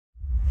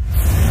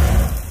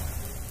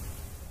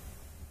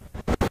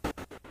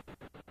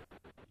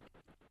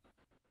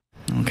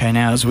Okay,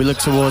 now as we look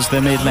towards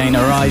the mid lane,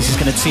 Ar1sE is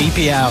going to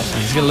TP out.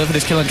 He's going to look for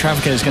this kill on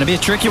Trafficker. It's going to be a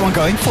tricky one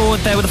going forward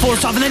there with the force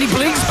stop, and then he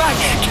blinks back,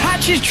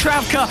 catches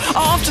Trafficker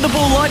after the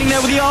ball lighting there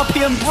with the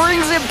RP and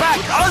brings it back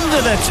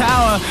under the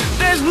tower.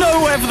 There's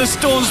nowhere for the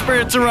Storm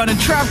Spirit to run, and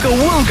Trafficker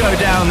will go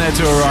down there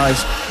to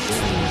Ar1sE.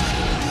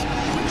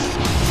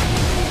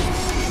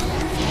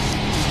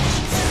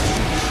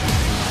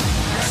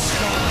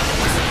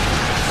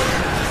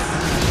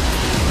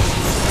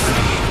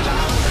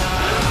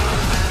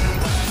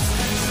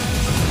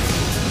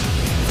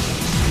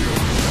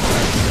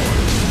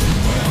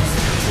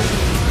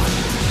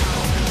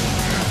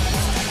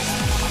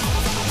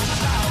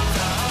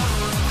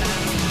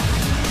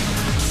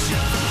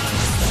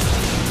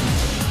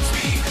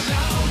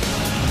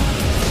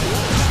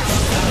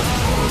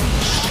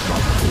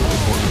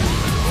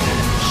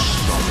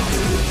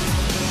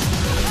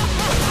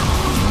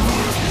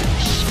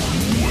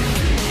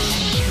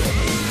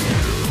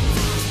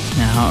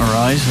 Now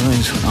Ar1sE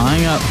is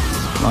eyeing up.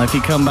 If he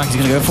come back, he's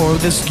going to go forward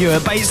with the skewer.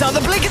 Baits out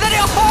the blink, and then he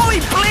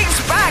blinks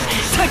back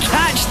to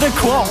catch the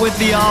quad with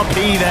the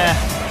RP there.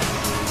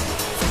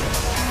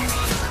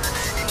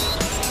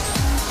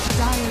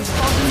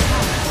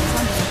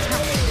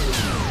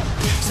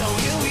 So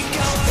here we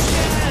go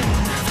again.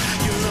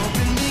 You're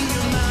opening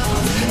your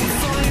mouth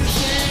before you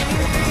shake.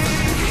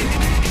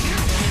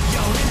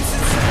 Your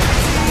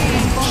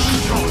insensitivity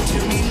brought to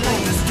me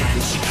like the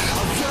stench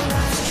of your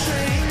last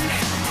train.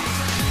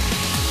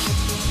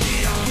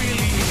 Did I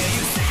really hear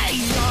you say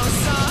you're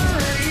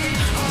sorry?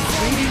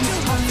 I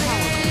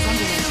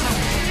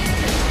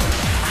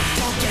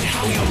don't get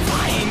how you're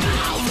lying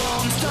out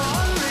long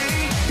story.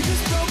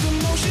 This broken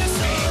motion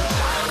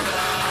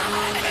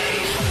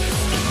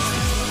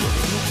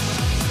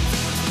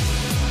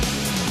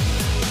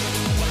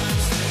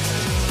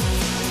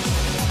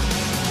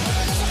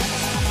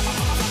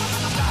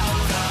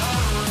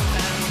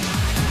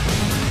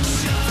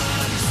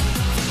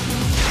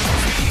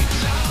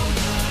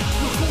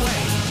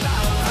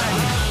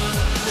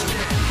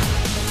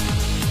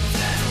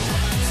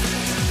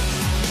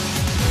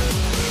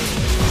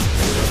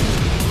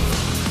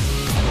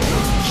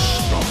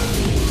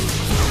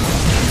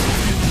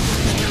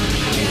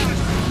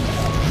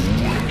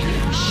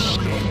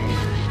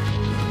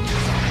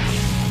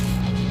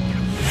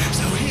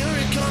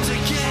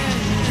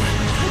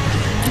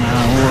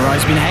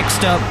Ar1sE's been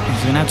hexed up.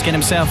 He's going to have to get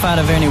himself out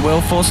of here, and he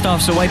will. 4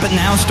 staffs away, but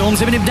now Storm's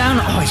zipping him down.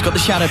 Oh, he's got the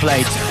Shadow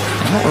Blade.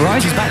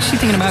 Ar1sE's actually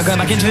thinking about going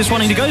back into this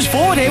one, and he goes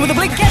forward here with the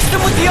blink. Gets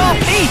them with the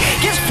RP.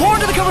 Gets forward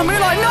to the cover of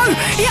Moonlight. No,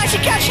 he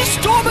actually catches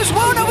Storm as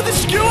well now with the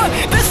skewer.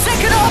 The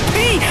second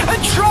RP, and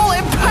Troll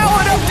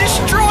empowered up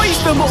destroys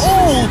them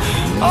all.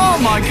 Oh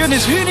my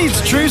goodness, who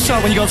needs True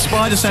Sight when you got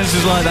Spider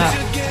Senses like that?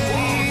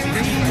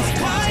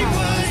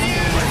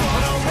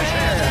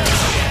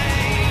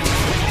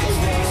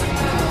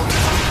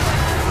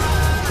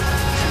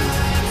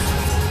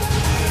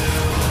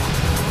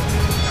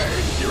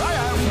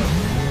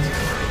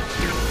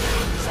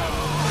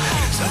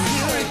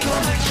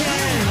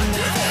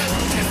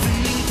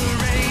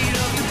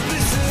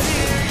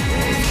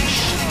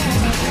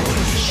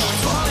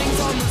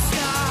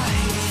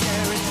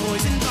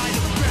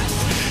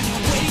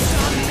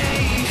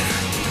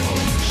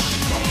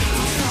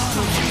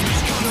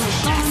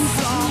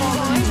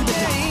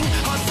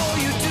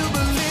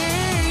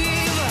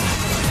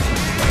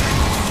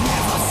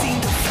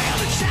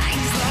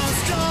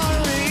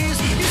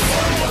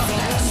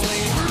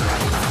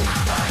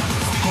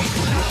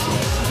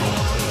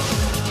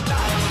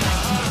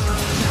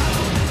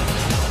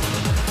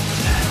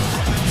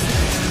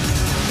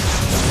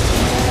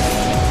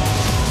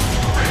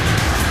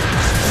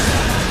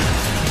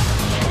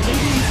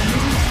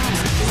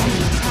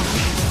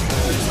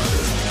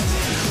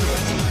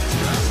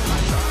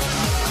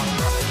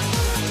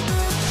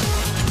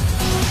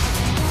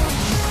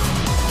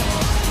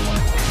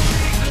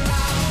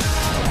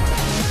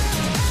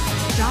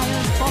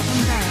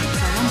 Bottom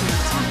barracks are under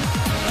attack.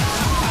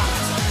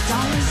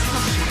 Dire's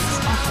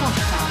structures are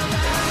fortified.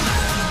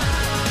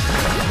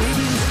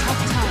 Radiant's top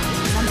tower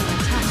is under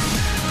attack.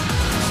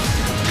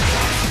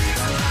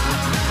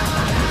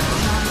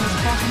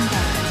 Dire's bottom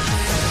barracks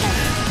are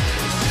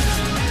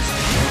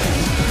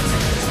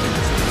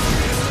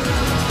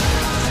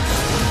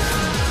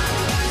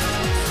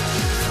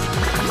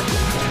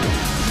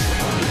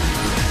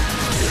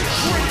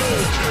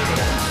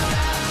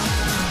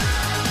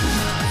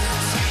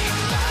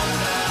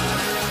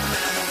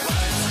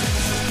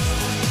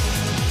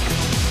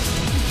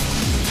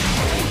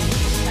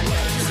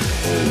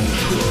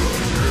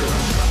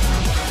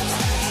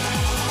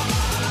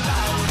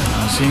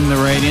Seeing the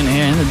Radiant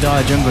here in the Dire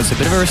jungle, it's a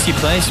bit of a risky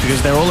place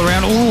because they're all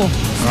around. Ooh,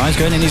 Ar1sE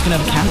going in, he's going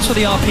to cancel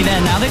the RP there.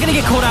 Now they're going to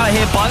get caught out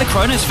here by the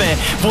Chronosphere.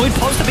 Void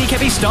pops the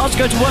BKB, starts to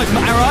go to work.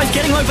 Ar1sE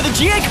getting low, but the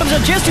GA comes out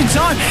just in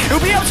time.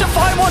 He'll be able to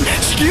find one,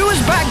 skewers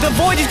back the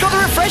Void. He's got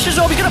the refresh as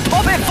well. He's going to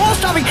pop it,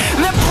 force stuffing,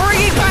 and then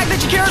bringing back the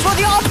Jakiro as well.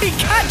 The RP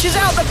catches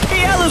out the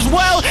PL as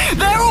well.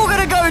 They're all going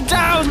to go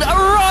down.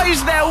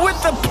 Ar1sE there with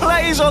the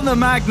plays on the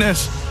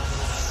Magnus.